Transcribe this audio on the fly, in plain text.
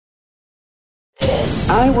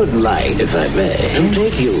I would like, if I may, to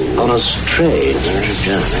take you on a strange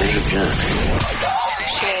journey.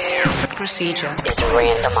 Procedure is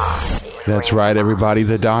randomosity. That's right, everybody.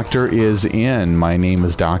 The doctor is in. My name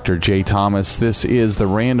is Dr. J. Thomas. This is the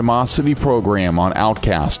Randomosity program on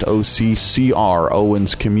Outcast, OCCR,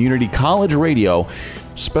 Owens Community College Radio.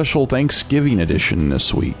 Special Thanksgiving edition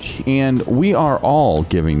this week. And we are all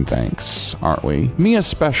giving thanks, aren't we? Me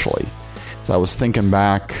especially. As I was thinking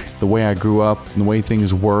back, the way I grew up and the way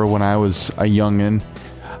things were when I was a youngin',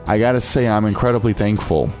 I gotta say I'm incredibly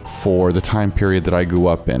thankful for the time period that I grew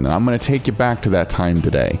up in. And I'm gonna take you back to that time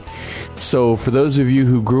today. So for those of you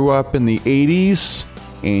who grew up in the 80s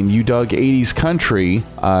and you dug 80s country,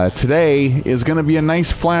 today is gonna be a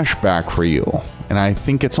nice flashback for you. And I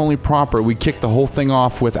think it's only proper we kick the whole thing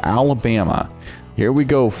off with Alabama. Here we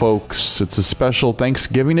go, folks. It's a special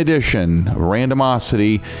Thanksgiving edition of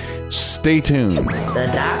Randomosity. Stay tuned. The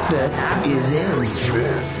doctor is in.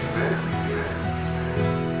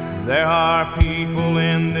 There are people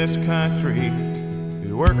in this country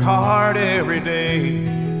who work hard every day.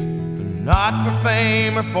 Not for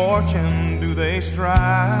fame or fortune do they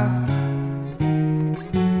strive,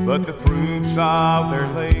 but the fruits of their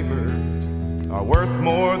labor are worth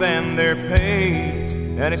more than they're paid.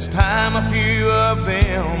 And it's time a few of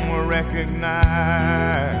them were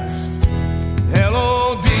recognized.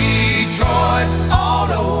 Hello, Detroit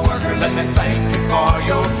auto worker, let me thank you for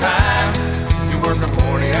your time. You work a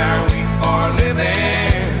 40-hour week for a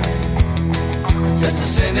living, just to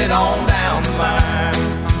send it on down the line.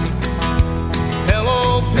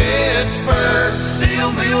 Hello, Pittsburgh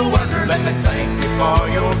steel mill worker, let me thank you for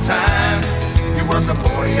your time. You work a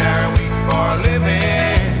 40-hour week for a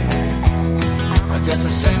living, just to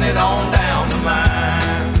send it on down the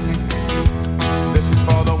line. This is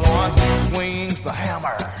for the one who swings the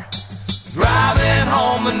hammer, driving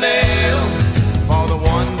home the nail. For the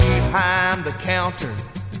one behind the counter,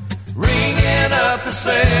 ringing up the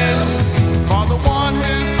sales. For the one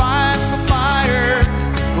who fights the fires,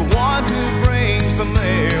 the one who brings the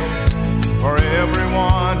mail. For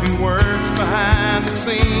everyone who works behind the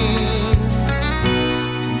scenes.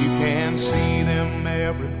 You can see them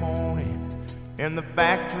every morning in the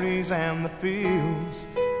factories and the fields,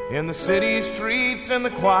 in the city streets and the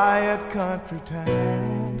quiet country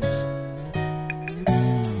towns,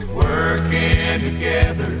 working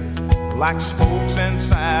together like spokes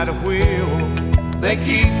inside a wheel. They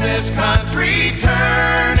keep this country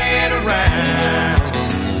turning around.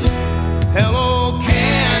 Hello,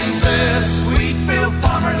 Kansas, Wheatfield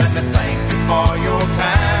farmer, let me thank you for your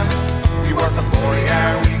time. You work a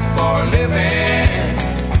 40-hour week for a living,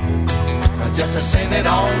 just to send it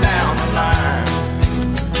on down the line.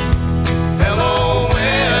 Hello,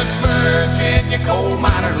 West Virginia coal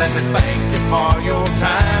miner, let me thank you for your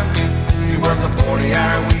time. You work a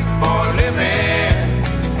 40-hour week for a living,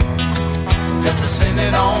 just to send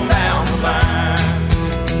it on down the line.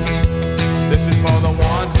 This is for the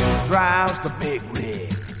one who drives the big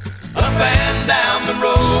rig up and down the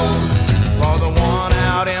road. For the one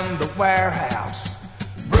out in the warehouse,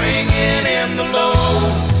 bringing in the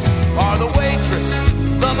load. For the waitress,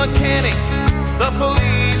 the mechanic, the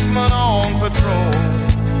policeman on patrol.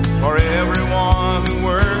 For everyone who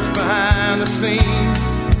works behind the scenes,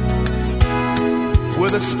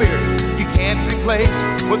 with a spirit you can't replace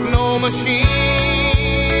with no machine.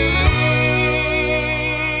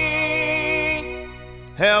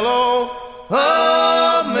 Hello,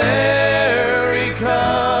 America.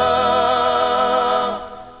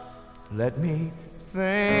 Let me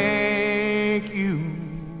thank you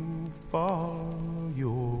for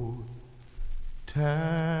your time.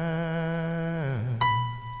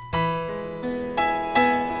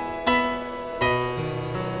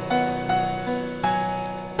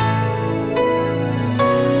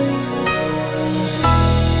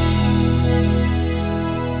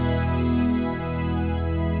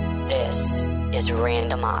 This is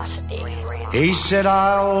Randomosity. He said,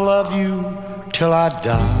 I'll love you till I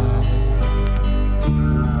die.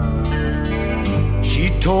 She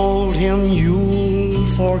told him, you'll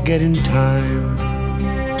forget in time.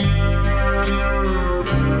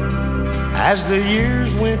 As the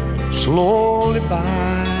years went slowly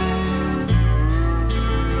by,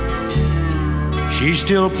 she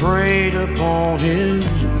still preyed upon his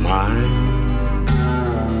mind.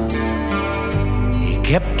 He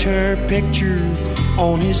kept her picture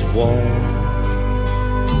on his wall,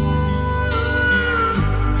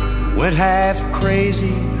 went half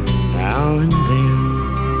crazy now and then,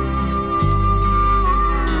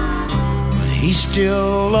 but he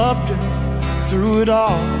still loved her through it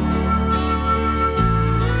all.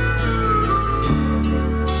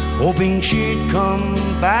 hoping she'd come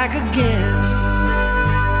back again.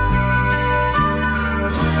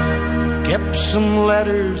 Kept some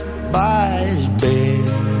letters by his bed,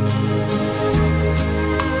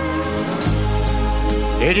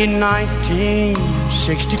 dated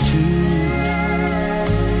 1962.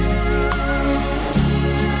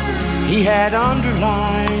 He had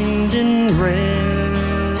underlined in red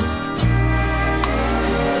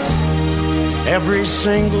every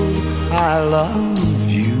single I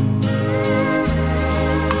love you.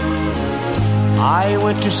 I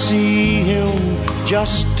went to see him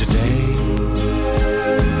just today.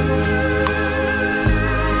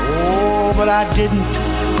 Oh, but I didn't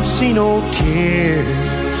see no tears.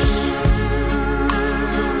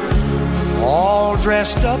 All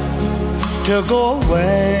dressed up to go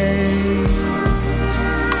away.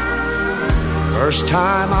 First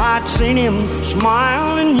time I'd seen him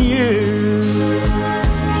smile in years.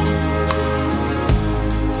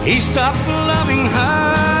 He stopped loving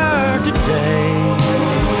her today.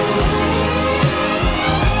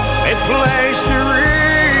 They placed a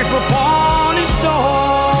wreath upon his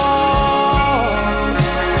door,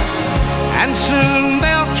 and soon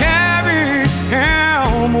they'll carry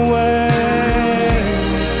him away.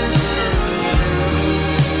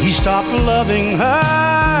 He stopped loving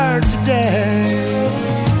her today.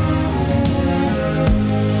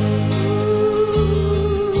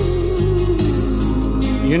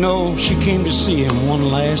 You know, she came to see him one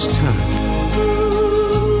last time.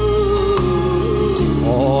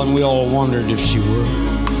 Oh, and we all wondered if she would.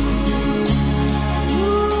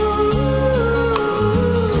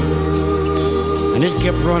 And it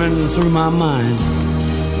kept running through my mind.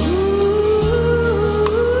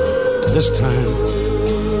 This time,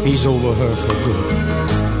 he's over her for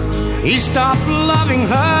good. He stopped loving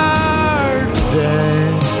her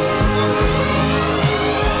today.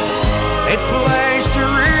 It placed a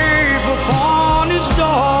wreath upon his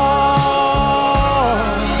door,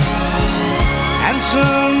 and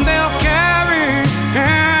soon they'll carry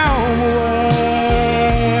him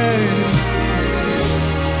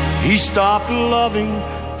away. He stopped loving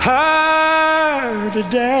her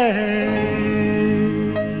today.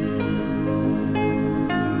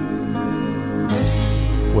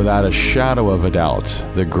 Without a shadow of a doubt,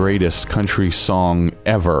 the greatest country song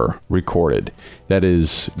ever recorded. That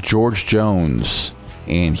is George Jones,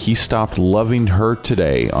 and He Stopped Loving Her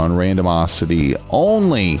Today on Randomosity,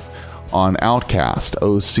 only on Outcast,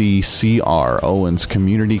 OCCR, Owens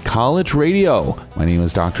Community College Radio. My name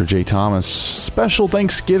is Dr. J. Thomas, special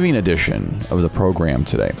Thanksgiving edition of the program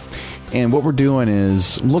today. And what we're doing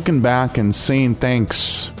is looking back and saying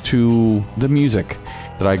thanks to the music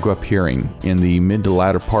that I grew up hearing in the mid to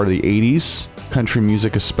latter part of the 80s, country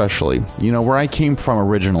music especially. You know, where I came from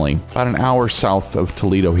originally, about an hour south of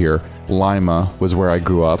Toledo here, Lima was where I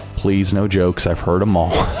grew up. Please, no jokes, I've heard them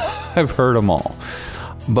all. I've heard them all.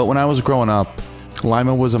 But when I was growing up,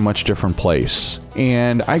 Lima was a much different place.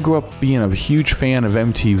 And I grew up being a huge fan of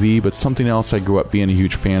MTV, but something else I grew up being a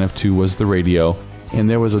huge fan of too was the radio. And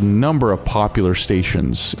there was a number of popular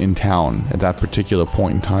stations in town at that particular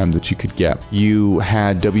point in time that you could get. You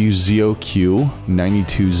had WZOQ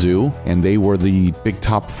 92 Zoo, and they were the big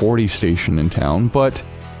top 40 station in town. But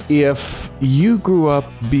if you grew up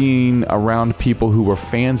being around people who were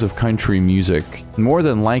fans of country music, more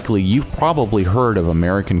than likely you've probably heard of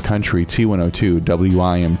American Country T102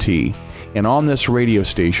 WIMT. And on this radio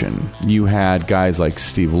station, you had guys like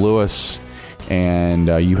Steve Lewis, and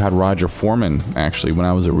you had Roger Foreman, actually, when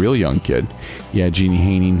I was a real young kid. Yeah, Jeannie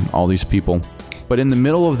Haining, all these people. But in the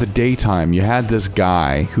middle of the daytime, you had this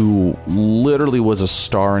guy who literally was a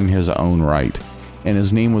star in his own right. And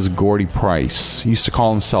his name was Gordy Price. He used to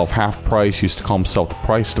call himself Half Price. He used to call himself the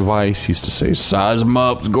Price Device. He used to say, size him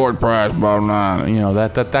up, it's Gordy Price, blah, blah. You know,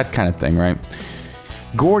 that kind of thing, right?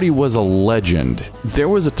 Gordy was a legend. There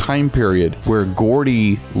was a time period where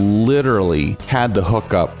Gordy literally had the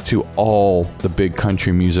hookup to all the big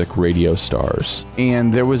country music radio stars.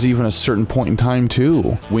 And there was even a certain point in time,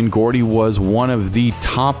 too, when Gordy was one of the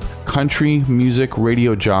top country music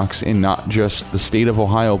radio jocks in not just the state of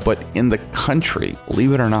Ohio, but in the country.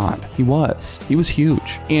 Believe it or not, he was. He was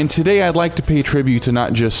huge. And today I'd like to pay tribute to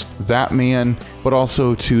not just that man, but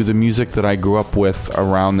also to the music that I grew up with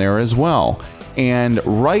around there as well. And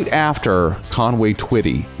right after Conway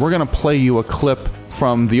Twitty, we're going to play you a clip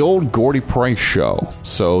from the old Gordy Price show.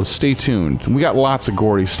 So stay tuned. We got lots of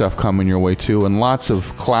Gordy stuff coming your way too, and lots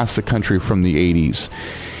of classic country from the 80s.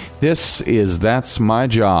 This is That's My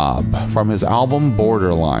Job from his album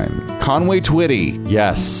Borderline. Conway Twitty.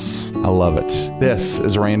 Yes, I love it. This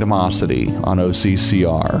is Randomosity on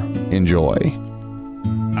OCCR. Enjoy.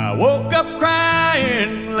 I woke up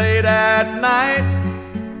crying late that night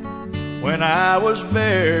when I was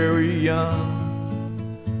very young.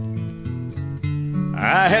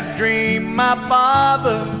 I had dreamed my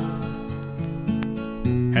father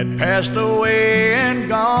had passed away and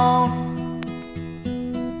gone.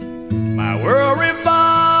 My world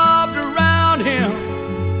revolved around him.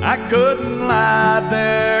 I couldn't lie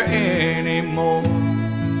there anymore.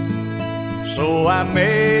 So I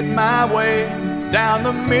made my way down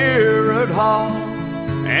the mirrored hall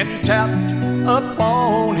and tapped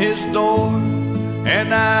upon his door.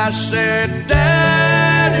 And I said,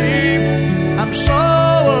 Daddy, I'm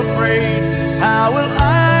so afraid. How will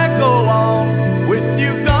I go on with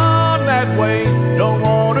you gone that way? Don't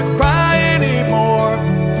want to cry anymore,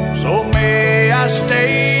 so may I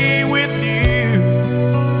stay with you?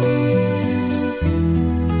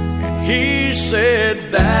 And he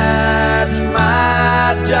said, that's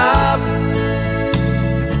my job.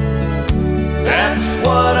 That's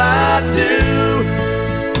what I do.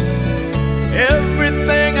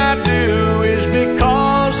 Everything I do is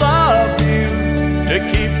because of you, to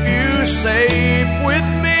keep you safe with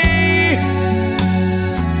me.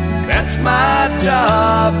 That's my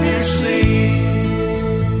job, you see.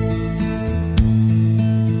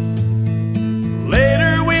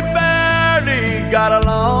 Later we barely got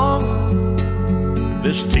along,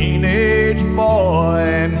 this teenage boy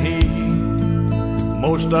and he.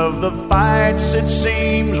 Most of the fights, it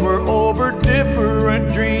seems, were over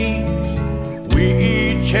different dreams we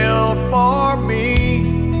each held for me.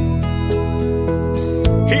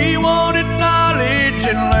 He wanted knowledge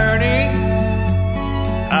and learning.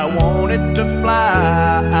 I wanted to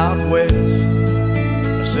fly out west.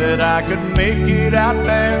 I said I could make it out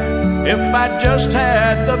there if I just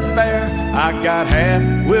had the fare. I got half,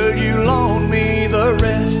 will you loan me the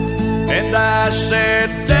rest? And I said,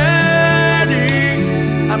 Daddy,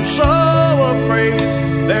 I'm so afraid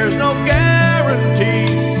there's no guarantee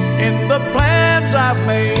in the plans I've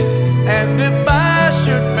made. And if I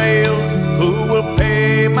should fail, who will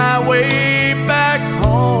pay my way back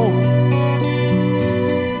home?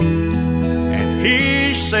 And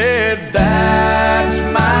he said, that's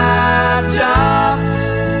my job.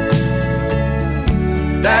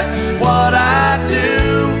 That's what I do.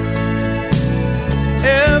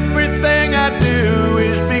 Everything I do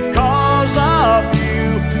is because of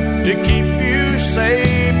you, to keep you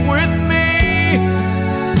safe with me.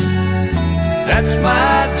 That's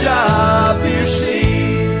my job, you see.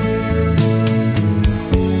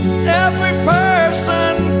 Every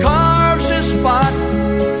person carves his spot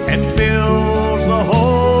and fills the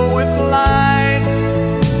hole with light.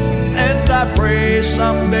 And I pray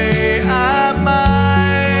someday I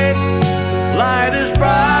might light as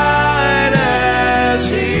bright as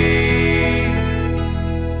he.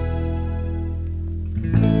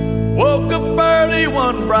 Woke up early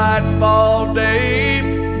one bright fall day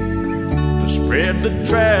to spread the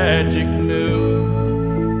tragic news.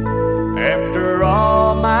 After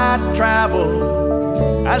all my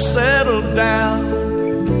travel, I settled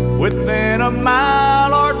down within a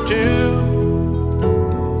mile or two.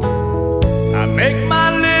 I make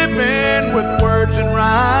my living with words and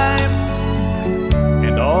rhyme,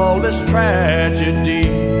 and all this tragedy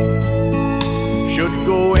should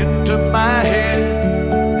go into my head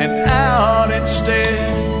and out instead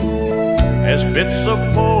as bits of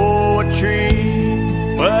poetry.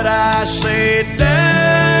 But I say,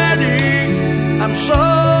 Daddy, I'm so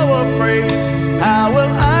afraid. How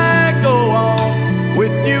will I go on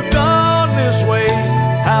with you gone this way?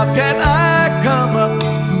 How can I come up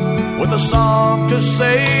with a song to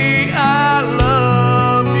say I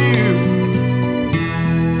love you?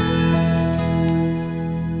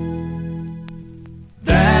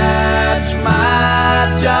 That's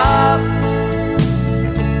my job.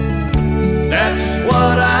 That's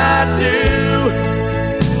what I do.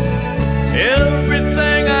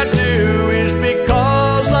 Everything I do is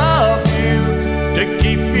because of you, to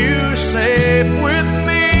keep you safe with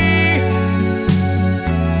me.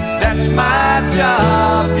 That's my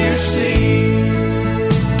job, you see.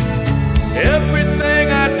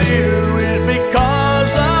 Everything I do is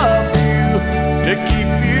because of you, to keep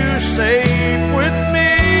you safe with me.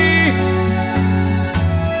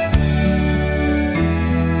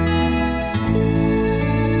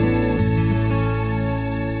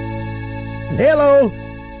 Hello.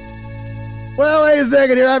 Well, wait a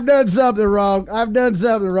second here. I've done something wrong.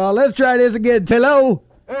 Let's try this again. Hello.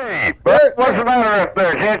 Hey, what's the matter up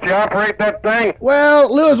there? Can't you operate that thing?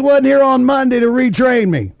 Well, Lewis wasn't here on Monday to retrain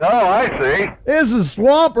me. Oh, I see. This is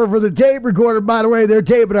Swamper for the tape recorder. By the way, they're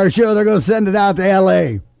taping our show. They're going to send it out to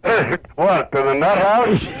L.A. What, to the nut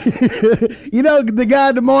house? You know the guy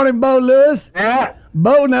at the morning boat, Lewis? Yeah?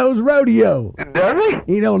 Bo knows rodeo. Does he?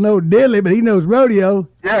 He don't know diddly, but he knows rodeo.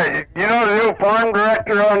 Yeah, you know the new farm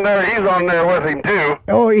director on there? He's on there with him, too.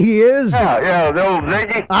 Oh, he is? Yeah, the old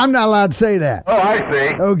Ziggy. I'm not allowed to say that. Oh, I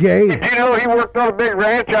see. Okay. Did you know he worked on a big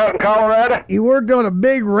ranch out in Colorado? He worked on a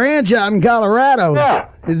big ranch out in Colorado. Yeah.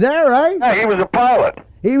 Is that right? Yeah, he was a pilot.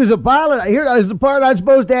 He was a pilot. Here is the part I'm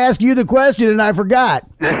supposed to ask you the question, and I forgot.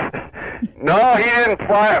 No, he didn't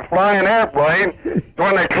fly an airplane.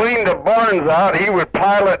 When they cleaned the barns out, he would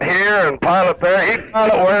pilot here and pilot there. He'd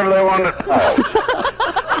pilot wherever they wanted to pilot.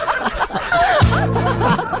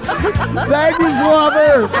 Thank you,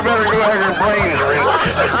 Swapper. You better go have your brains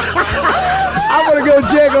rinsed. I'm going to go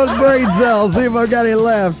check on brain cells, see if I got any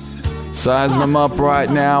left. Sizing them up right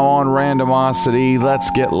now on Randomosity.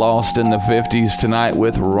 Let's get lost in the 50s tonight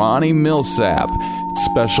with Ronnie Millsap.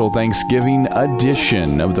 Special Thanksgiving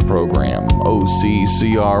edition of the program.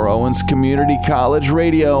 OCCR Owens Community College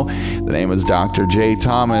Radio. The name is Dr. J.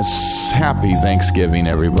 Thomas. Happy Thanksgiving,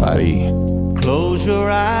 everybody. Close your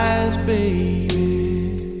eyes, baby.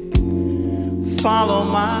 Follow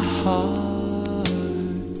my heart.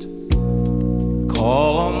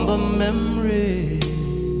 Call on the memories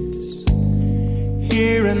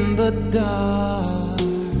here in the dark.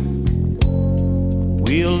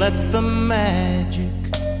 We'll let the magic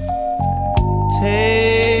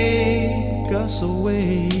take us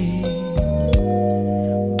away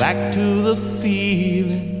back to the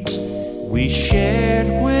feelings we shared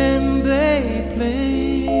when they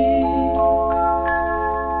played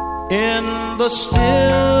in the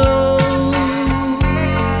still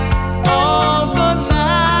of the night.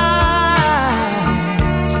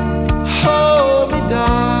 Hold me,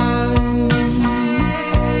 darling,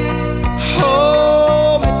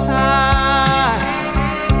 hold me tight.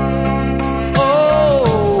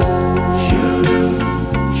 Oh, shoo-doo,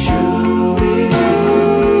 shoo-doo,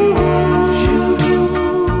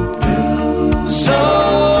 shoo-doo-doo. So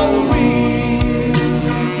real,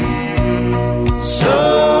 so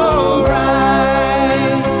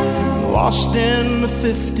right, lost in the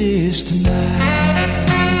 50s tonight.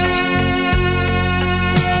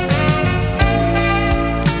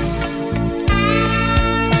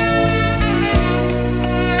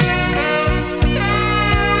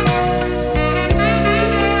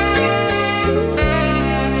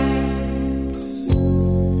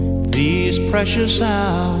 These precious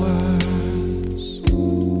hours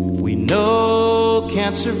we know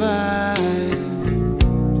can't survive,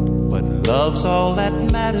 but love's all that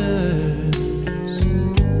matters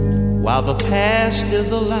while the past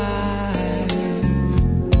is alive.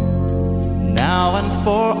 Now and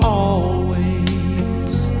for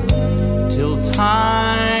always, till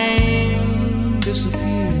time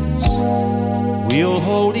disappears, we'll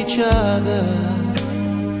hold each other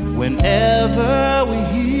whenever we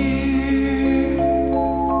hear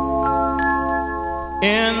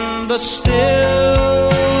in the still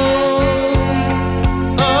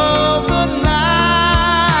of the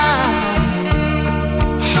night.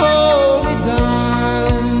 Hold me,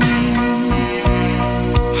 darling,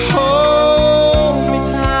 hold me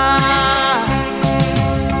tight.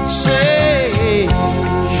 Say,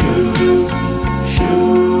 shoo-doo,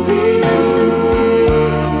 shoo-doo,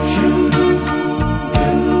 shoo-doo,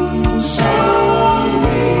 so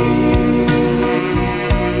real,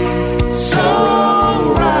 so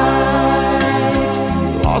right,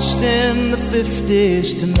 lost in the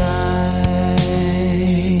 50s tonight.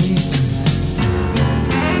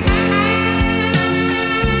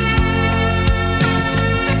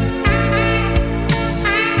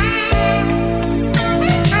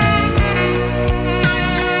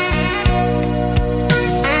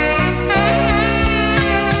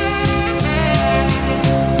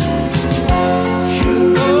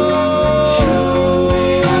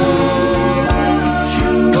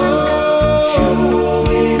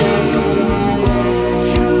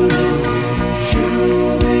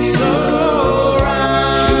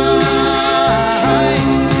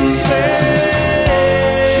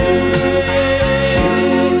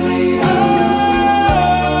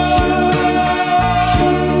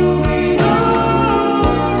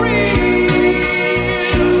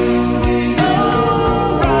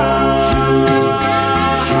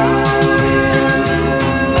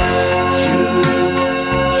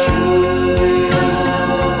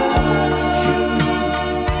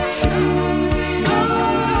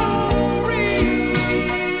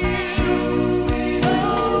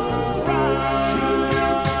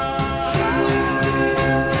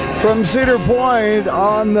 From Cedar Point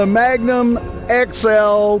on the Magnum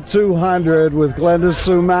XL 200 with Glenda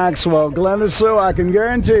Sue Maxwell. Glenda Sue, I can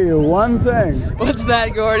guarantee you one thing. What's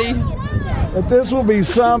that, Gordy? that this will be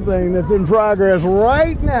something that's in progress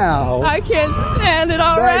right now. I can't stand it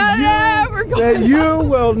already. That you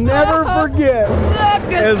will never forget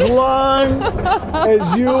as long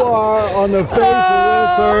as you are on the face of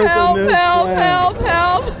this earth and this planet.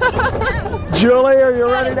 Help. Julie, are you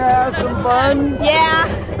ready to have some fun? Yeah.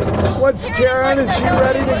 What's Karen? Is she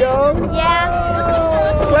ready to go?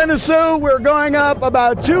 Yeah. Glenda Sue, we're going up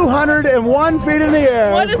about 201 feet in the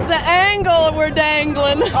air. What is the angle we're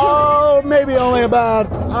dangling? Oh, maybe only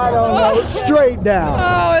about, I don't know, straight down.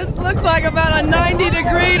 Oh, it looks like about a 90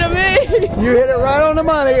 degree to me. You hit it right on the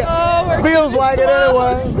money. Oh, feels like it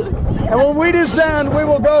anyway. And when we descend, we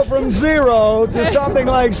will go from 0 to something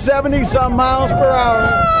like 70-some miles per hour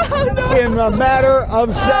in a matter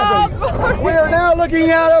of seconds. We are now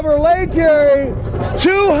looking out over Lake Erie,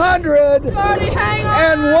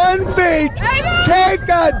 201 feet. Take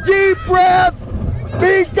a deep breath,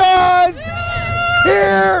 because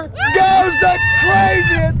here goes the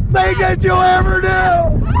craziest thing that you'll ever do.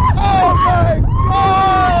 Oh my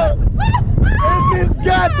God! This has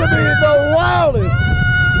got to be the wildest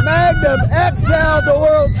Magnum XL, the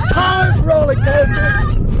world's tallest roller coaster.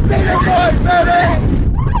 Cedar Point, baby!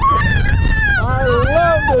 I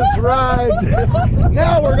love this ride.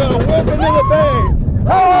 Now we're going to whip into the bay.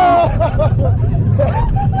 Oh!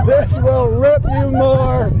 This will rip you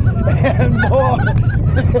more and more.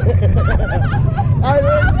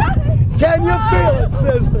 Can you feel it,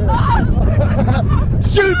 sister?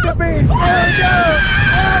 Shoot the beat. There we go.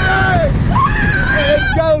 All right. And it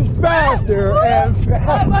goes faster and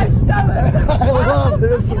faster. I love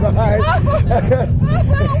this ride.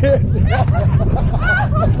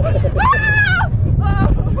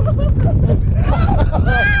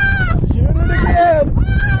 Shoot it again.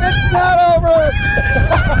 It's not over.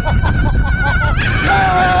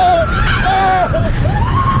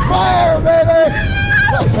 Fire, baby.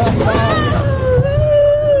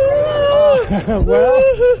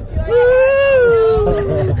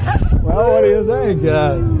 Well, what do you think?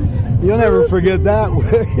 You'll never forget that, will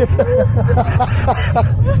you?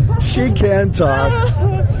 She can talk.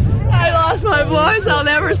 I lost my voice. I'll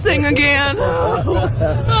never sing again.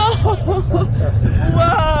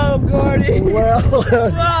 Whoa, Gordy. Well,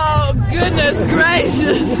 oh, goodness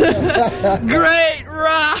gracious. Great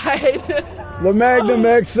ride. The Magnum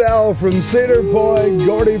XL from Cedar Point,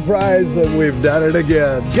 Gordy Price, and we've done it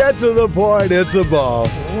again. Get to the point, it's a ball.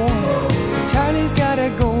 Charlie's gotta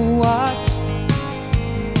go watch.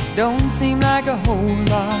 Don't seem like a whole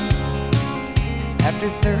lot. After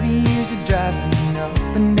 30 years of driving up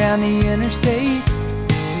and down the interstate.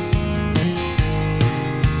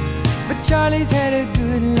 But Charlie's had a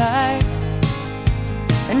good life,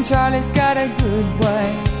 and Charlie's got a good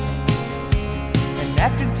wife. And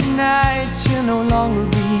after tonight, she'll no longer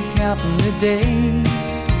be counting the days.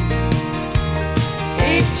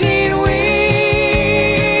 18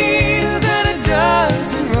 wheels and a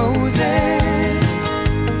dozen roses,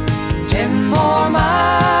 10 more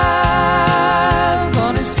miles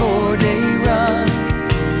on his 4-day run,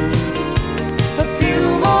 a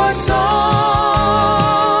few more songs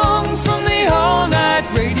from the all-night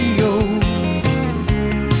radio,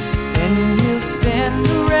 and he'll spend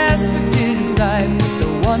the rest of his life with the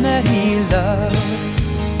one that he loves.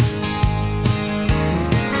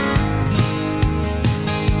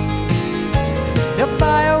 They'll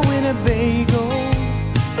buy a Winnebago,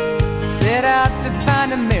 set out to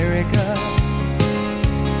find America.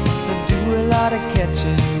 They'll do a lot of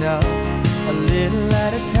catching up, a little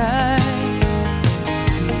at a time,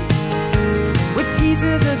 with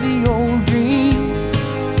pieces of the old dream.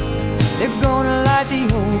 They're gonna light the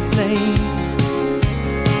old flame,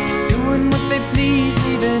 doing what they please,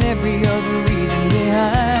 leaving every other reason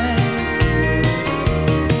behind.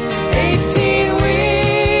 18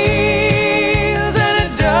 wheels and a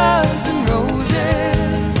dozen roses,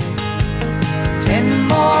 10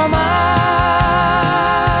 more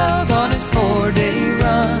miles on his 4-day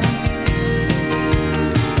run,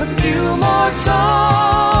 a few more songs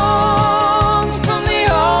from the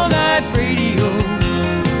all-night radio.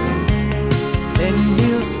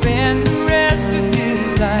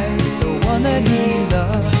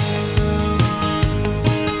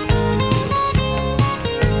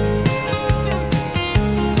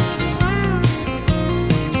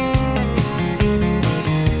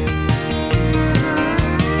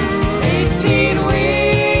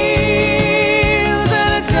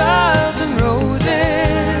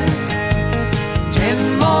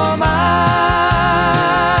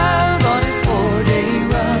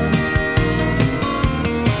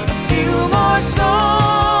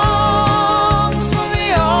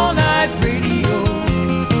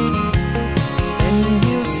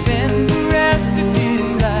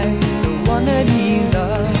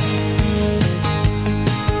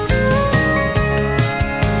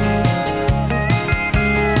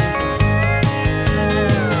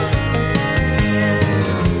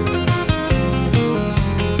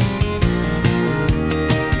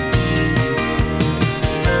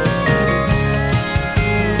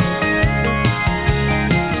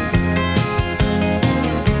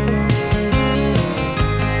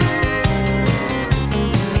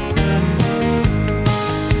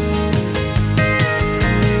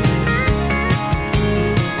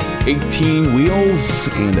 18 Wheels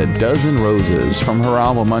and a Dozen Roses. From her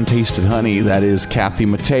album Untasted Honey, that is Kathy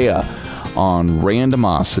Mattea on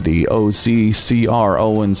Randomosity, OCCR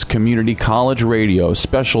Owens Community College Radio.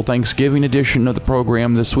 Special Thanksgiving edition of the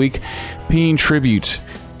program this week, paying tribute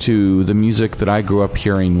to the music that I grew up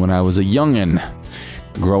hearing when I was a youngin',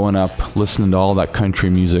 growing up listening to all that country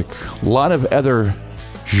music. A lot of other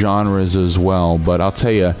genres as well, but I'll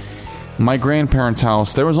tell you, my grandparents'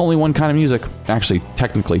 house, there was only one kind of music. Actually,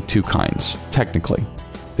 technically two kinds. Technically.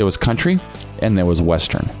 There was country and there was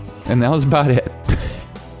western. And that was about it.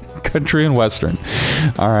 Country and western.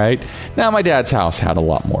 All right. Now, my dad's house had a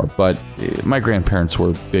lot more, but my grandparents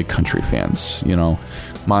were big country fans. You know,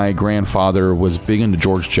 my grandfather was big into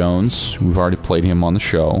George Jones. We've already played him on the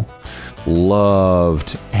show.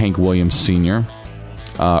 Loved Hank Williams Sr.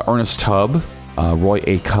 Ernest Tubb. Roy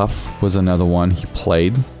Acuff was another one he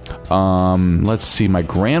played. Let's see, my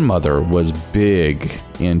grandmother was big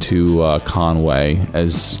into Conway,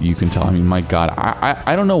 as you can tell. I mean, my God,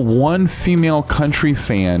 I don't know one female country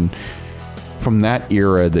fan from that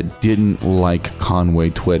era that didn't like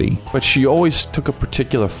Conway Twitty. But she always took a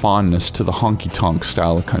particular fondness to the honky-tonk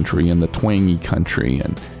style of country and the twangy country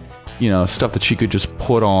and, you know, stuff that she could just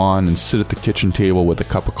put on and sit at the kitchen table with a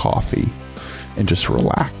cup of coffee and just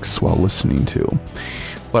relax while listening to.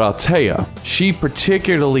 But I'll tell you, she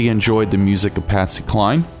particularly enjoyed the music of Patsy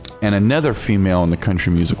Cline and another female in the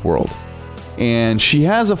country music world. And she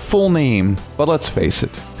has a full name, but let's face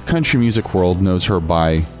it, the country music world knows her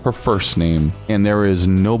by her first name, and there is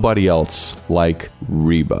nobody else like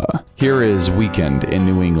Reba. Here is Weekend in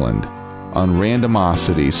New England on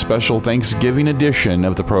Randomosity, special Thanksgiving edition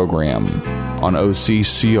of the program on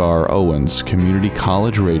OCCR Owens Community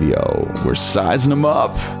College Radio. We're sizing them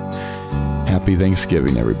up. Happy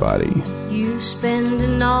Thanksgiving, everybody. You spend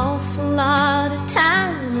an awful lot of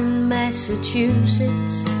time in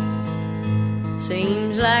Massachusetts.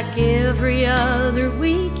 Seems like every other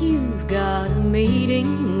week you've got a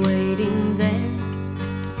meeting waiting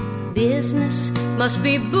there. Business must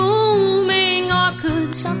be booming, or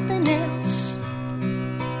could something else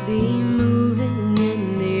be moving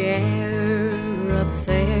in the air up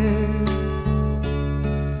there?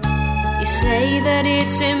 You say that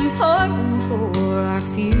it's important for our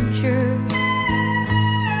future.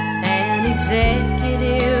 An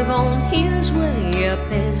executive on his way up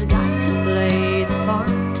has got to play the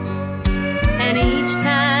part. And each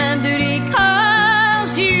time duty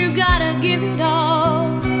calls, you gotta give it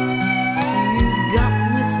all you've got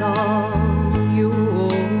with all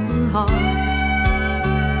your heart.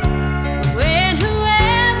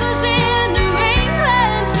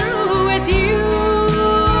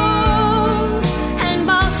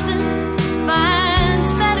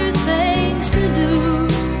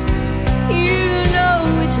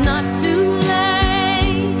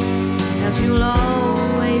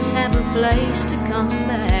 Place to come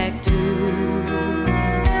back to.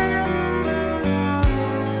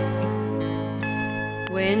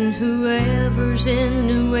 When whoever's in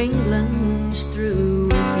New England's through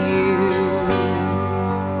with you.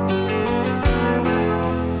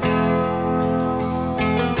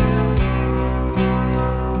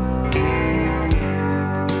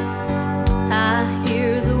 I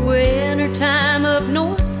hear the winter time up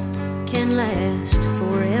north can last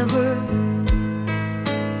forever.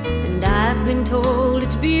 I've been told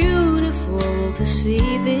it's beautiful to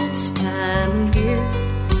see this time of year.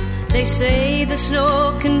 They say the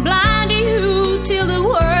snow can blind you till the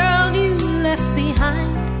world you left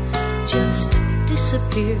behind just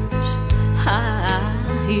disappears. I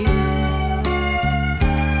hear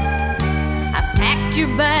I've packed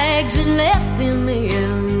your bags and left them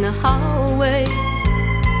in the hallway,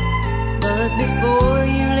 but before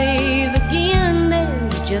you leave again,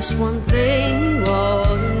 there's just one thing you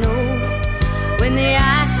ought to know. When the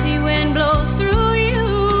icy wind blows through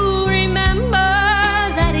you, remember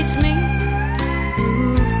that it's me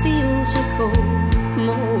who feels the cold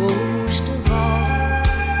most of all.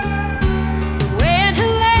 When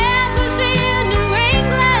whoever's in New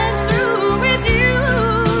England's through with you,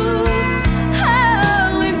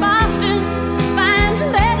 oh, in Boston finds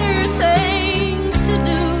better things to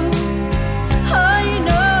do. Oh, you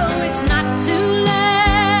know it's not too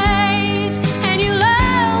late, and you'll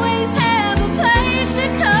always have a place to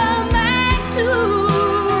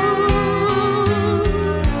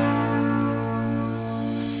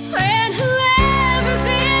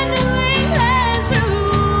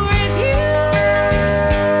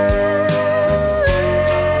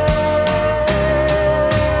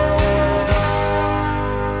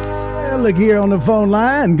Public here on the phone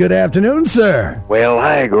line. Good afternoon, sir. Well,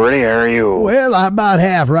 hi, Gordy. How are you? Well, I'm about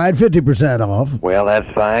half right, 50% off. Well, that's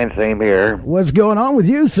fine. Same here. What's going on with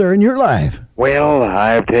you, sir, in your life? Well,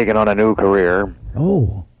 I've taken on a new career.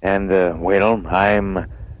 Oh. And, well, I'm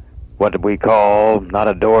what we call not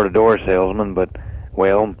a door-to-door salesman, but,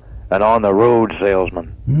 well, an on-the-road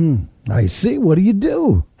salesman. I see. What do you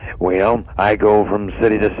do? Well, I go from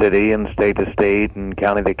city to city and state to state and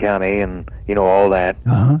county to county and, you know, all that.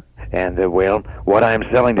 Uh-huh. And, well, what I'm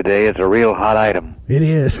selling today is a real hot item. It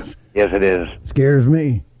is. Yes, it is. Scares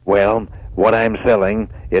me. Well, what I'm selling,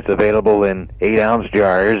 it's available in 8-ounce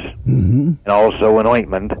jars and also an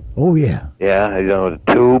ointment. Oh, yeah. Yeah, you know,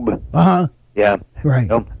 a tube. Uh-huh. Yeah. Right.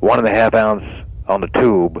 1.5 ounce on the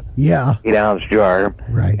tube. Yeah. 8-ounce jar.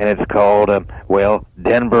 Right. And it's called, well,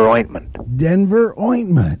 Denver ointment. Denver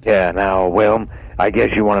ointment. Yeah, now, well, I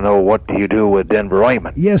guess you want to know what do you do with Denver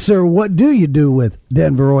ointment. Yes, sir. What do you do with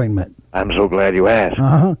Denver ointment? I'm so glad you asked.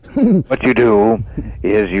 Uh-huh. What you do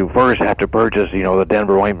is you first have to purchase, you know, the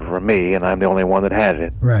Denver ointment from me, and I'm the only one that has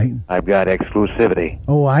it. Right. I've got exclusivity.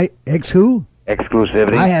 Oh, who?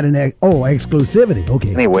 Exclusivity. I had exclusivity.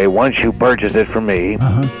 Okay. Anyway, once you purchase it from me,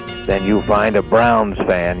 then you find a Browns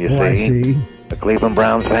fan, you see. I see. A Cleveland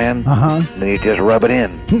Browns fan. Uh-huh. And then you just rub it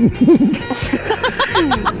in.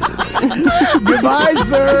 Goodbye,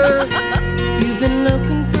 sir. You've been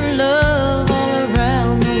looking for love all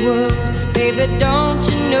around the world. Baby, don't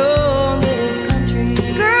you know this country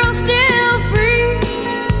girl's still free?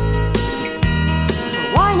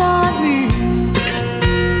 Why not me?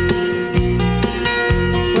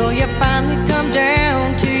 Well, you finally come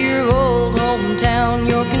down to your old hometown.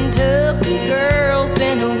 Your Kentucky girl's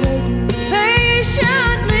been waiting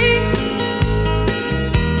patiently.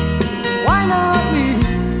 Why not me?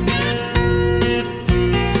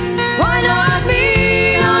 Why not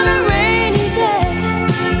me on a rainy day?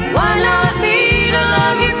 Why not me to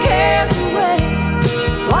love your cares away?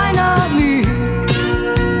 Why not me?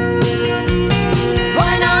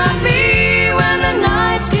 Why not me when the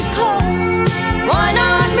nights get cold? Why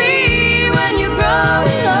not me when you're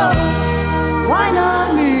growing old? Why not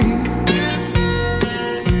me?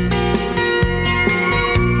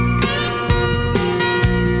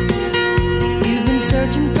 You've been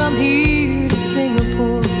searching from here to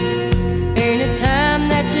Singapore. Ain't it time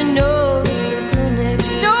that you notice the girl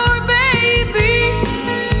next door, baby?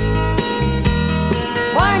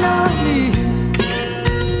 Why not me?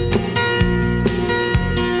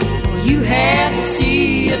 Well, you had to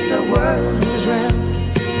see if the world was round.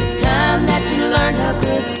 It's time that you learned how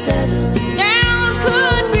good settling down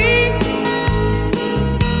could be.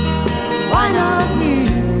 Why not me?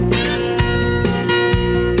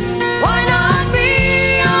 Why not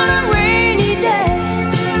me on a rainy day?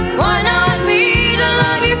 Why not me to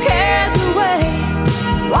love your cares away?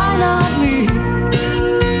 Why not me?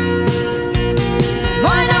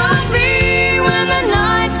 Why not me when the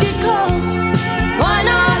nights get cold? Why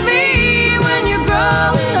not me when you're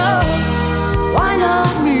growing old? Why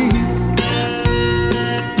not me?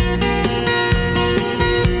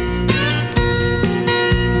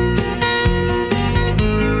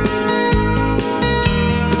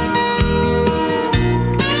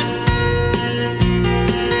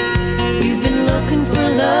 You've been looking for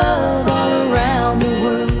love all around the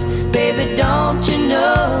world. Baby, don't you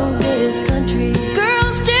know this country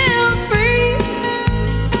girl's still free?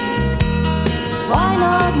 Why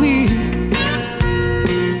not me?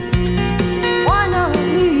 Why not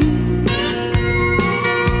me?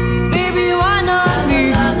 Baby, why not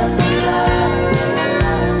me? Oh,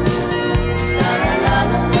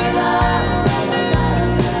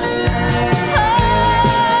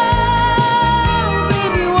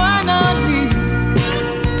 baby, why not me?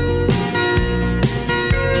 Oh,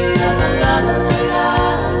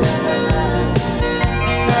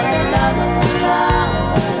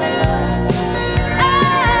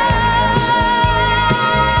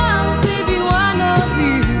 baby, why not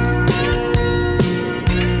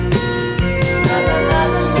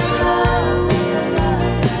me?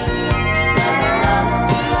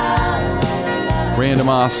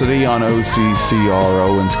 Randomosity on OCCR,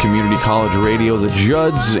 Owens Community College Radio, the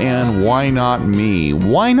Judds, and Why Not Me?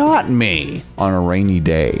 Why not me on a rainy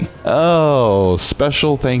day? Oh,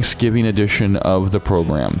 special Thanksgiving edition of the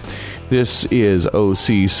program. This is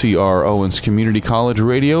OCCR, Owens Community College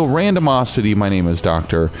Radio, Randomosity. My name is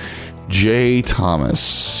Dr. J.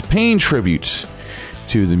 Thomas, paying tribute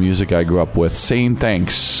to the music I grew up with, saying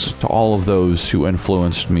thanks to all of those who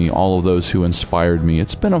influenced me, all of those who inspired me.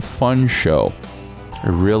 It's been a fun show. I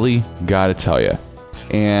really gotta tell you.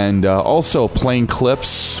 And also playing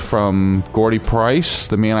clips from Gordy Price,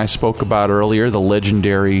 the man I spoke about earlier, the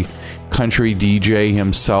legendary country DJ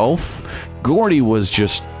himself. Gordy was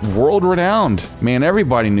just world-renowned. Man,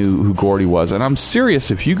 everybody knew who Gordy was. And I'm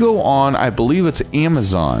serious, if you go on, I believe it's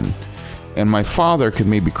Amazon, and my father could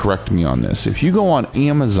maybe correct me on this. If you go on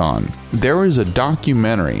Amazon, there is a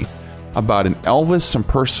documentary about an Elvis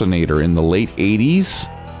impersonator in the late 80s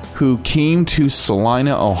who came to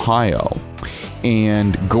Salina, Ohio.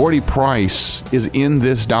 And Gordy Price is in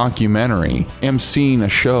this documentary, emceeing a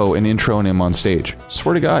show and introing him on stage.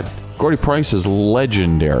 Swear to God, Gordy Price is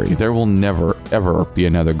legendary. There will never, ever be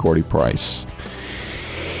another Gordy Price.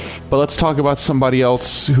 But let's talk about somebody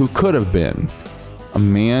else who could have been. A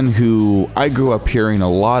man who I grew up hearing a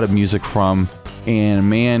lot of music from, and a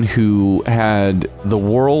man who had the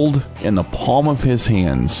world in the palm of his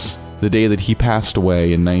hands the day that he passed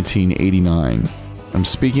away in 1989. I'm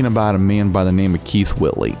speaking about a man by the name of Keith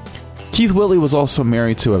Whitley. Keith Whitley was also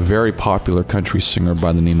married to a very popular country singer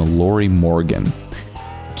by the name of Lori Morgan.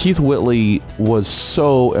 Keith Whitley was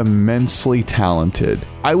so immensely talented.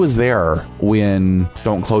 I was there when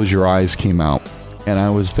Don't Close Your Eyes came out, and I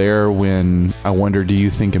was there when I Wonder Do You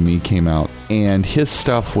Think of Me came out, and his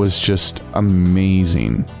stuff was just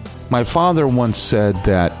amazing. My father once said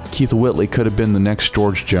that Keith Whitley could have been the next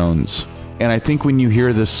George Jones, and I think when you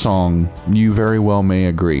hear this song, you very well may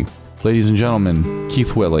agree. Ladies and gentlemen,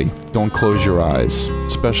 Keith Whitley, Don't Close Your Eyes,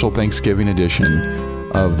 special Thanksgiving edition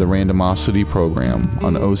of the Randomosity program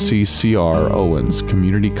on OCCR Owens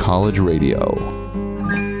Community College Radio.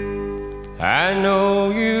 I know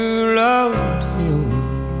you loved him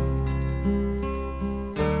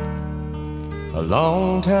a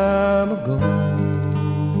long time ago,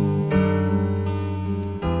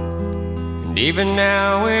 and even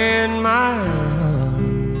now in my heart,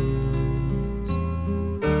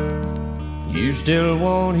 you still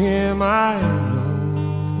want him, I know.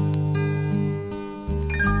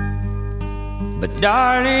 But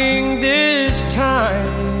darling, this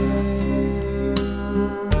time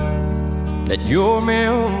let your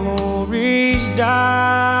memories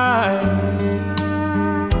die.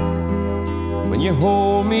 When you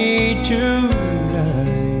hold me tonight,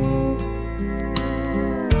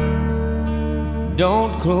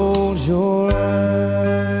 don't close your eyes.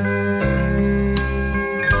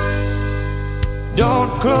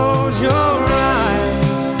 Don't close your eyes,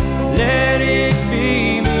 let it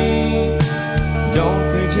be me.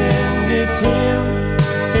 Don't pretend it's him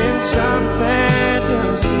in some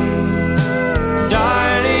fantasy.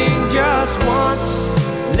 Darling, just once,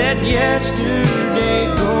 let yesterday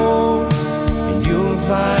go, and you'll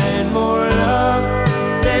find more love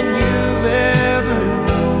than you've ever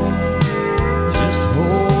known. Just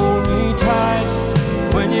hold me tight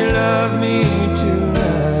when you love me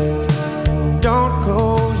tonight, and don't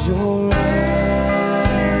close your eyes.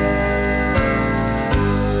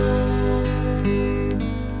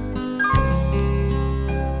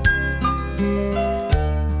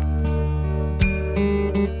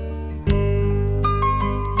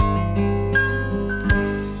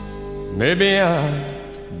 Maybe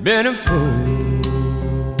I've been a fool,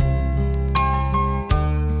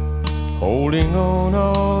 holding on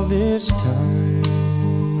all this time,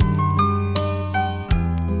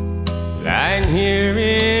 lying here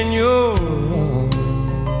in your arms,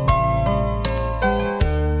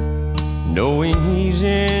 knowing he's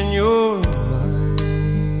in your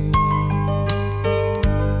mind.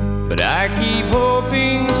 But I keep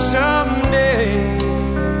hoping someday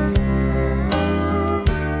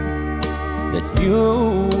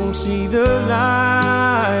you'll see the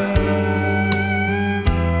light.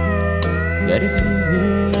 Let it be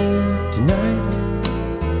me tonight.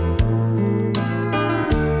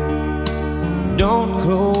 Don't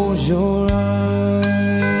close your eyes.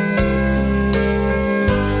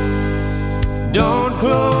 Don't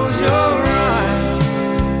close your eyes,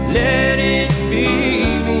 let it be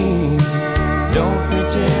me. Don't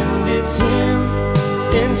pretend it's him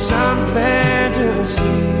in some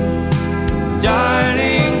fantasy.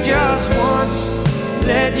 Darling, just once,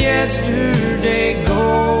 let yesterday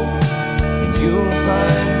go, and you'll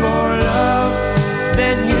find more love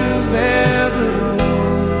than you've ever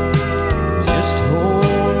known. Just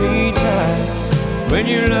hold me tight when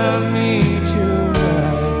you love me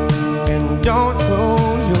tonight, and don't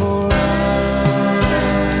close your eyes.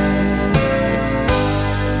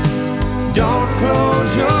 Don't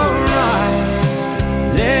close your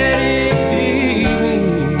eyes, let it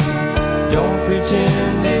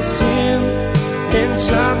pretend it's him in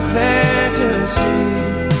some fantasy.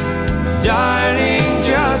 Darling,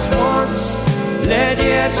 just once, let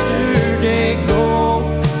yesterday go,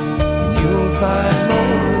 and you'll find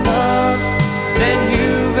more love than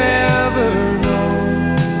you've ever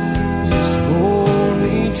known. Just hold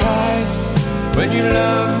me tight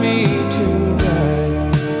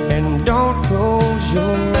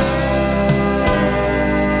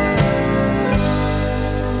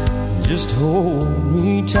hold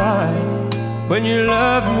me tight when you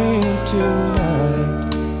love me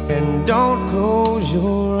tonight, and don't close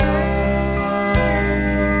your eyes.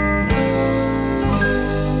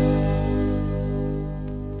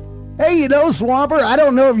 Hey, you know, Swamper, I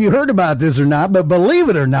don't know if you heard about this or not, but believe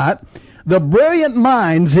it or not, the brilliant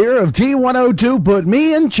minds here of T102 put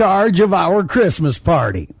me in charge of our Christmas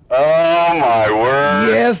party. Oh, my word.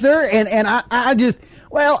 Yes, sir. And I just,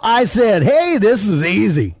 well, I said, hey, this is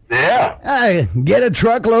easy. Yeah. I get a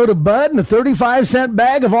truckload of Bud and a 35-cent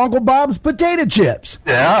bag of Uncle Bob's potato chips.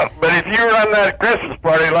 Yeah, but if you run that Christmas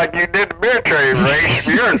party like you did the beer tray race,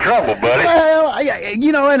 you're in trouble, buddy.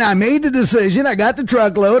 Well, and I made the decision. I got the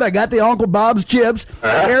truckload. I got the Uncle Bob's chips.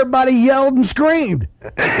 Everybody yelled and screamed.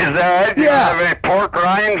 Is that right? Do you have any pork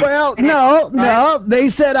rinds? Well, no. They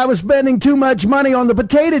said I was spending too much money on the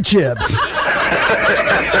potato chips.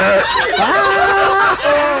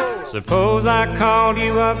 Suppose I called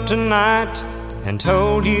you up tonight and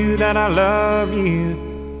told you that I love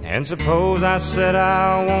you, and suppose I said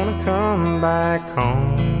I want to come back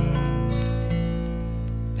home,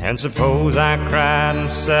 and suppose I cried and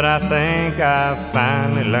said I think I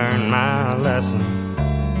finally learned my lesson,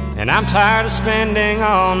 and I'm tired of spending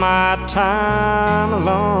all my time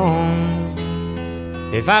alone.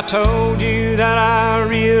 If I told you that I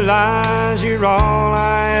realize you're all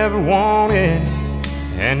I ever wanted,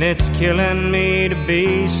 and it's killing me to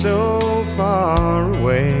be so far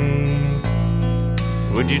away,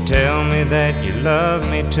 would you tell me that you love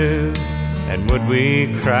me too? And would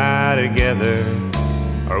we cry together?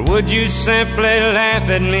 Or would you simply laugh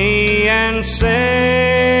at me and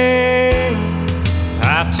say,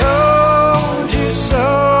 I told you so?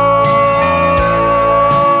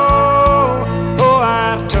 Oh,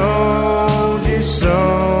 I told you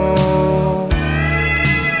so.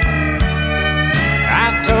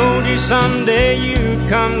 Someday you'd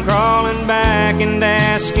come crawling back and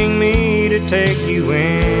asking me to take you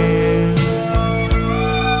in.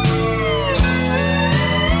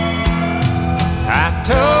 I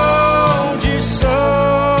told you so,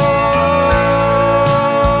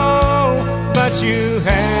 but you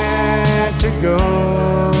had to go.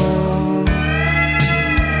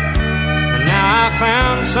 And now I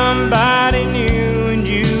found somebody new, and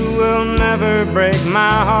you will never break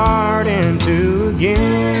my heart in two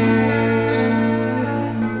again.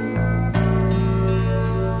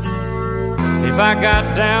 If I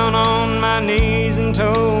got down on my knees and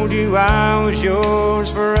told you I was yours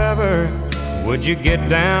forever, would you get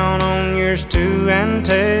down on yours too and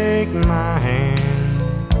take my hand?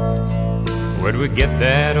 Would we get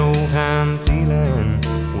that old time feeling?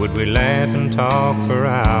 Would we laugh and talk for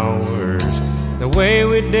hours, the way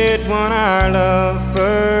we did when our love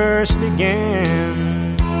first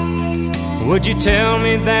began? Would you tell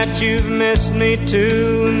me that you've missed me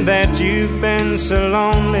too, and that you've been so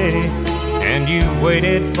lonely, and you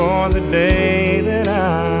waited for the day that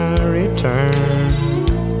I return,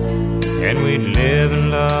 and we'd live in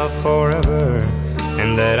love forever,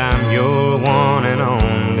 and that I'm your one and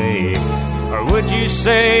only? Or would you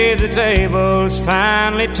say the tables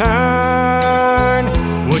finally turned?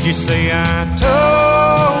 Would you say I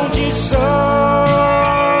told you so?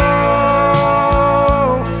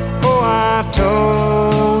 Oh, I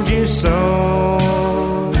told you so.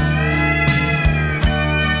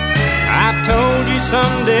 Told you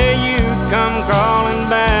someday you'd come crawling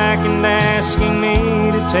back and asking me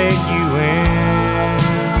to take you in.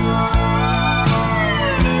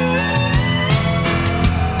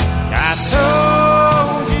 I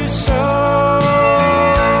told you so,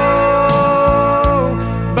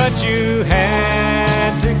 but you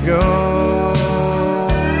had to go.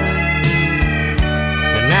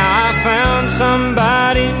 And now I found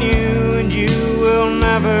somebody new, and you will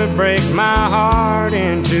never break my heart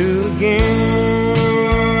in two again.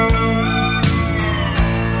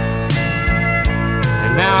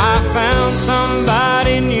 And now I found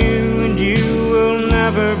somebody new, and you will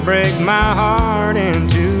never break my heart in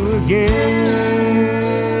two again.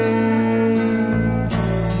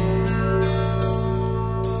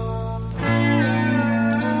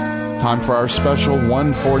 Time for our special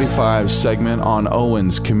 145 segment on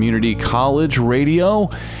Owens Community College Radio.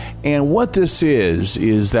 And what this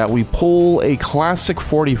is that we pull a classic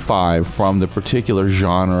 45 from the particular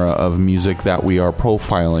genre of music that we are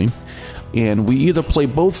profiling, and we either play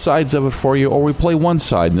both sides of it for you or we play one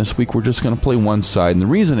side. And this week we're just going to play one side. And the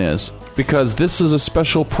reason is because this is a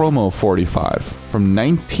special promo 45 from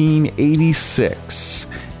 1986.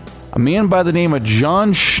 A man by the name of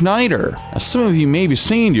John Schneider. Now, some of you may be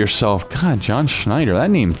saying to yourself, God, John Schneider,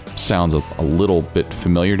 that name sounds a little bit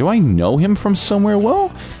familiar. Do I know him from somewhere?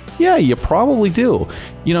 Well, Yeah, you probably do.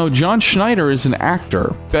 You know, John Schneider is an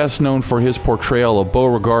actor, best known for his portrayal of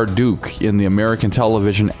Beauregard Duke in the American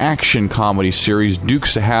television action comedy series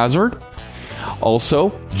Dukes of Hazzard.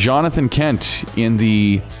 Also, Jonathan Kent in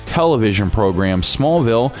the television program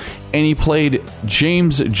Smallville, and he played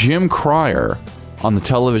James Jim Cryer on the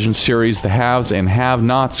television series The Haves and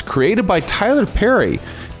Have-Nots, created by Tyler Perry.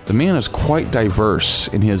 The man is quite diverse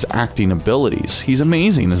in his acting abilities. He's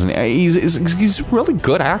amazing, isn't he? He's a really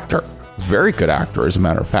good actor. Very good actor, as a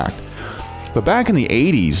matter of fact. But back in the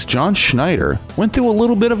 80s, John Schneider went through a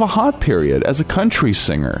little bit of a hot period as a country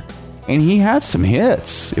singer. And he had some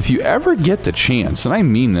hits. If you ever get the chance, and I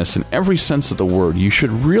mean this in every sense of the word, you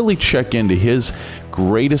should really check into his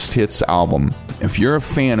Greatest Hits album. If you're a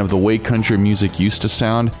fan of the way country music used to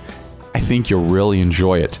sound, I think you'll really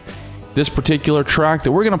enjoy it. This particular track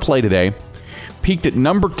that we're going to play today peaked at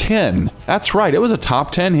number 10. That's right, it was a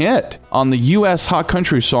top 10 hit on the U.S. Hot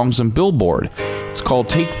Country Songs and Billboard. It's called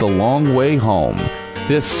Take the Long Way Home.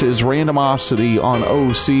 This is Randomosity on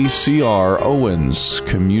OCCR Owens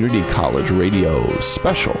Community College Radio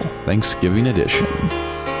Special Thanksgiving Edition.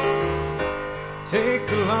 Take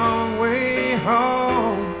the long way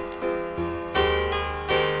home.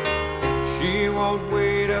 She won't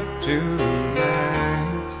wait up tonight.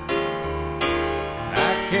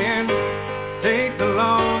 I can take the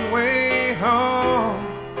long way home,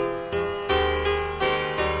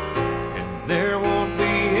 and there won't be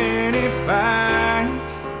any fight.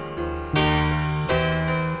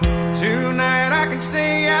 Tonight I can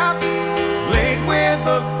stay out late with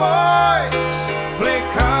the boys, play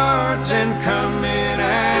cards and come in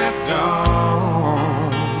at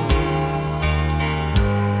dawn.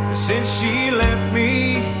 Since she left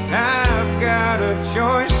me, I've got a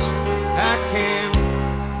choice. I can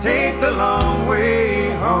take the long way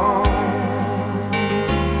home.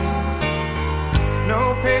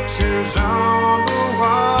 No pictures on the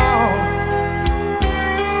wall,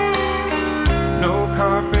 no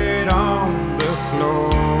carpet on the floor.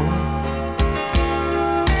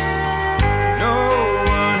 No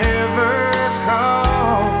one ever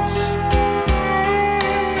calls,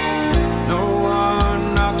 no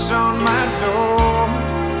one knocks on my door.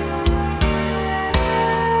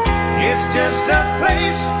 It's just a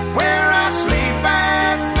place where I sleep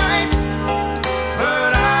at night,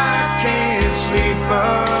 but I can't sleep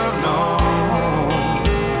alone.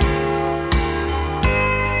 I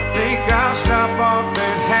think I'll stop off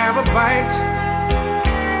and have a bite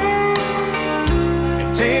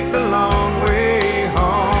and take the long way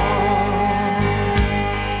home.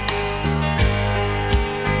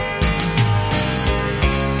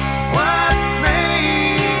 What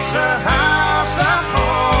makes a house a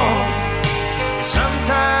home?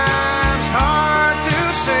 Sometimes hard to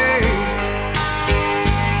say.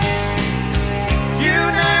 You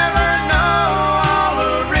never know all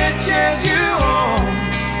the riches you own.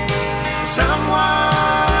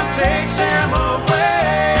 Someone takes them away.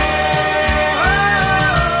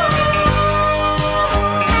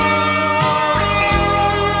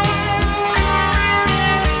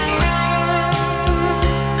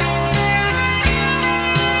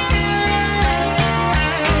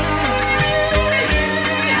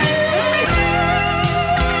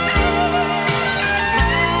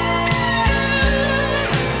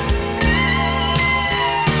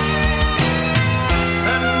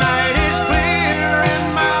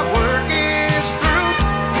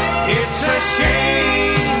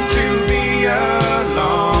 Shame to be alone.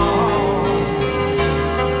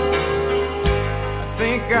 I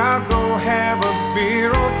think I'll go have a beer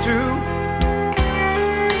or two.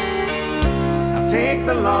 I'll take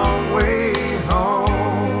the long way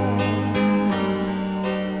home.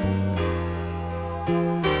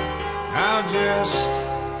 I'll just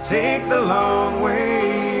take the long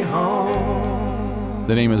way home.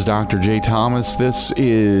 The name is Dr. J. Thomas. This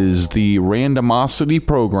is the Randomosity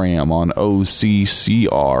program on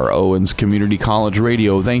OCCR, Owens Community College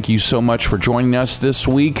Radio. Thank you so much for joining us this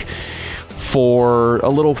week for a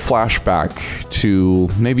little flashback to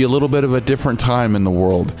maybe a little bit of a different time in the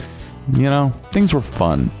world. You know, things were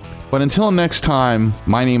fun. But until next time,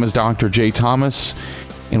 my name is Dr. J. Thomas,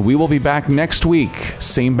 and we will be back next week.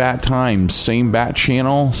 Same bat time, same bat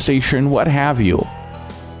channel, station, what have you.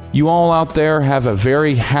 You all out there have a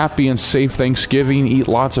very happy and safe Thanksgiving. Eat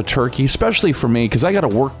lots of turkey, especially for me, because I got to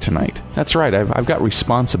work tonight. That's right, I've got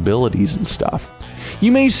responsibilities and stuff.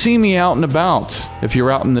 You may see me out and about if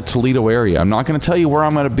you're out in the Toledo area. I'm not going to tell you where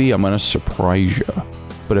I'm going to be. I'm going to surprise you.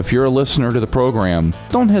 But if you're a listener to the program,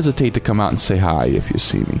 don't hesitate to come out and say hi if you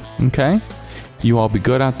see me, okay? You all be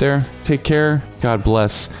good out there. Take care. God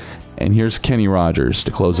bless. And here's Kenny Rogers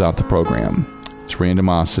to close out the program. It's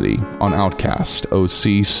Randomosity on Outcast,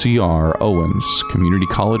 OCCR, Owens Community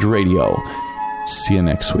College Radio. See you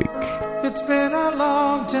next week. It's been a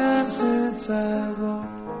long time since I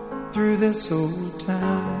walked through this old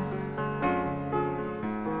town.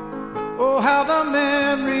 But oh, how the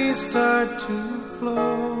memories start to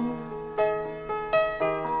flow.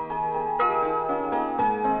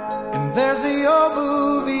 And there's the old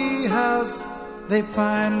movie house, they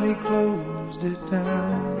finally closed it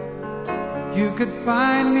down. You could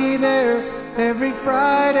find me there every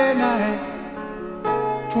Friday night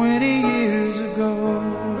 20 years ago.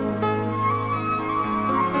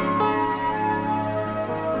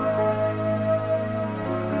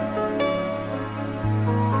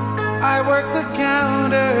 I worked the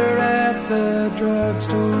counter at the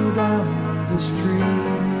drugstore down the street,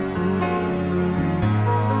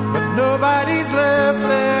 but nobody's left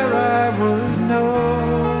there I would know.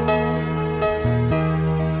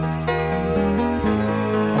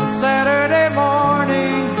 On Saturday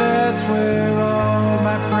mornings, that's where all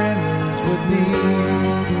my friends would meet.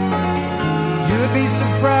 You'd be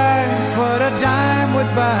surprised what a dime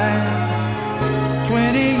would buy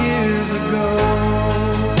 20 years ago.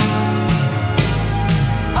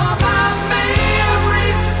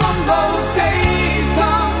 Those days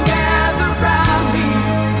come gather round me.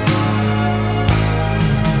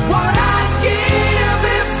 What I'd give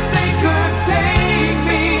if they could take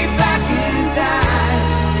me back in time.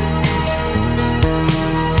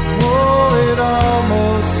 Oh, it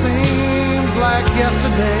almost seems like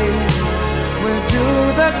yesterday. Where do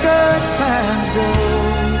the good times go?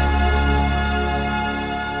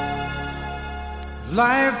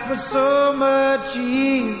 Life was so much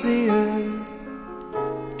easier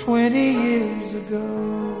 20 years ago.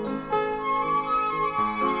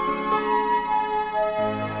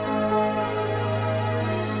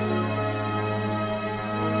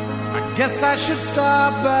 I guess I should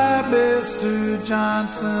stop by Mr.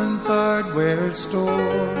 Johnson's hardware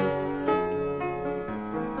store.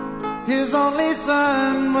 His only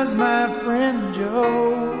son was my friend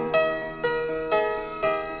Joe,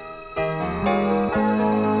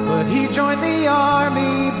 but he joined the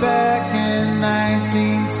army back in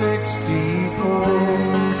 1964.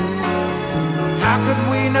 How could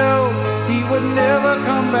we know he would never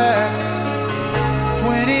come back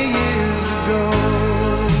 20 years ago?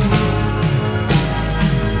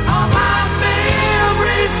 All my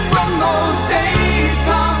memories from those days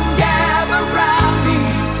come gather round me.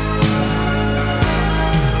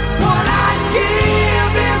 What I'd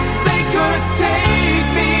give if they could take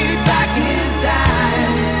me back in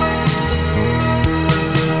time.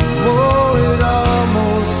 Oh, it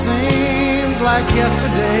almost seems like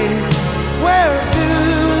yesterday. Where do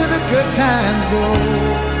the good times go?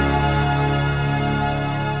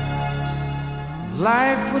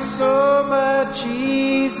 Life was so much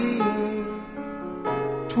easier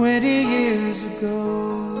 20 years ago.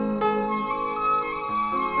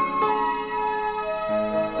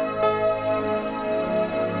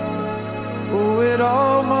 Oh, it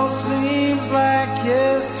almost seems like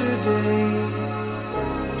yesterday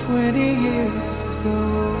 20 years ago.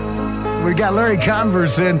 We got Larry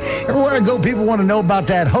Converse in. Everywhere I go, people want to know about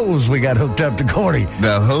that hose we got hooked up to Gordy.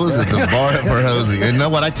 The hose at the bar for hosing. And you know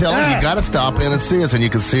what I tell them? You got to stop in and see us, and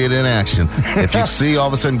you can see it in action. If you see all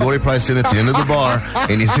of a sudden Gordy Price in at the end of the bar,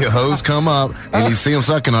 and you see a hose come up, and you see him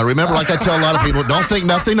sucking on it. Remember, like I tell a lot of people, don't think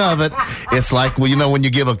nothing of it. It's like, well, you know, when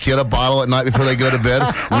you give a kid a bottle at night before they go to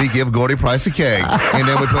bed, we give Gordy Price a keg. And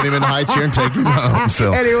then we put him in a high chair and take him home.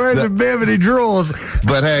 So, and he wears a bib and he drools.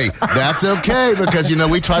 But hey, that's okay, because, you know,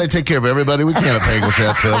 we try to take care of everybody we can at Pagel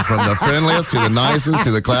Chateau, from the friendliest to the nicest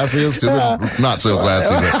to the classiest to the not so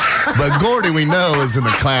classy. But Gordy, we know, is in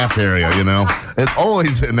the class area, you know. It's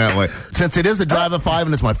always been that way. Since it is the Drive at 5,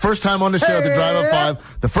 and it's my first time on the show, the Drive at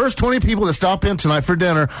 5, the first 20 people that stop in tonight for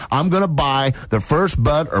dinner, I'm going to buy the first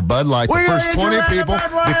Bud or Bud Light, the first 20 people,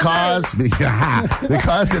 because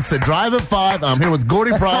it's the Drive at 5. I'm here with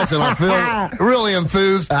Gordy Price, and I feel really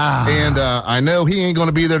enthused. And I know he ain't going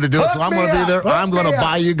to be there to do it, so I'm going to be there. I'm going to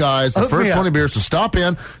buy you guys the first 20 beers. So stop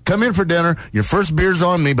in, come in for dinner. Your first beer's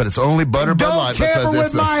on me, but it's only Bud or Bud Light. Don't tamper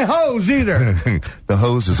with my hose either. The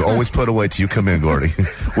hose is always put away till you come in, Gordy.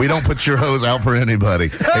 We don't put your hose out for anybody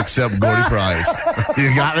except Gordy Price.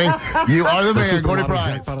 You got me? You are the man, Gordy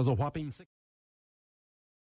Price.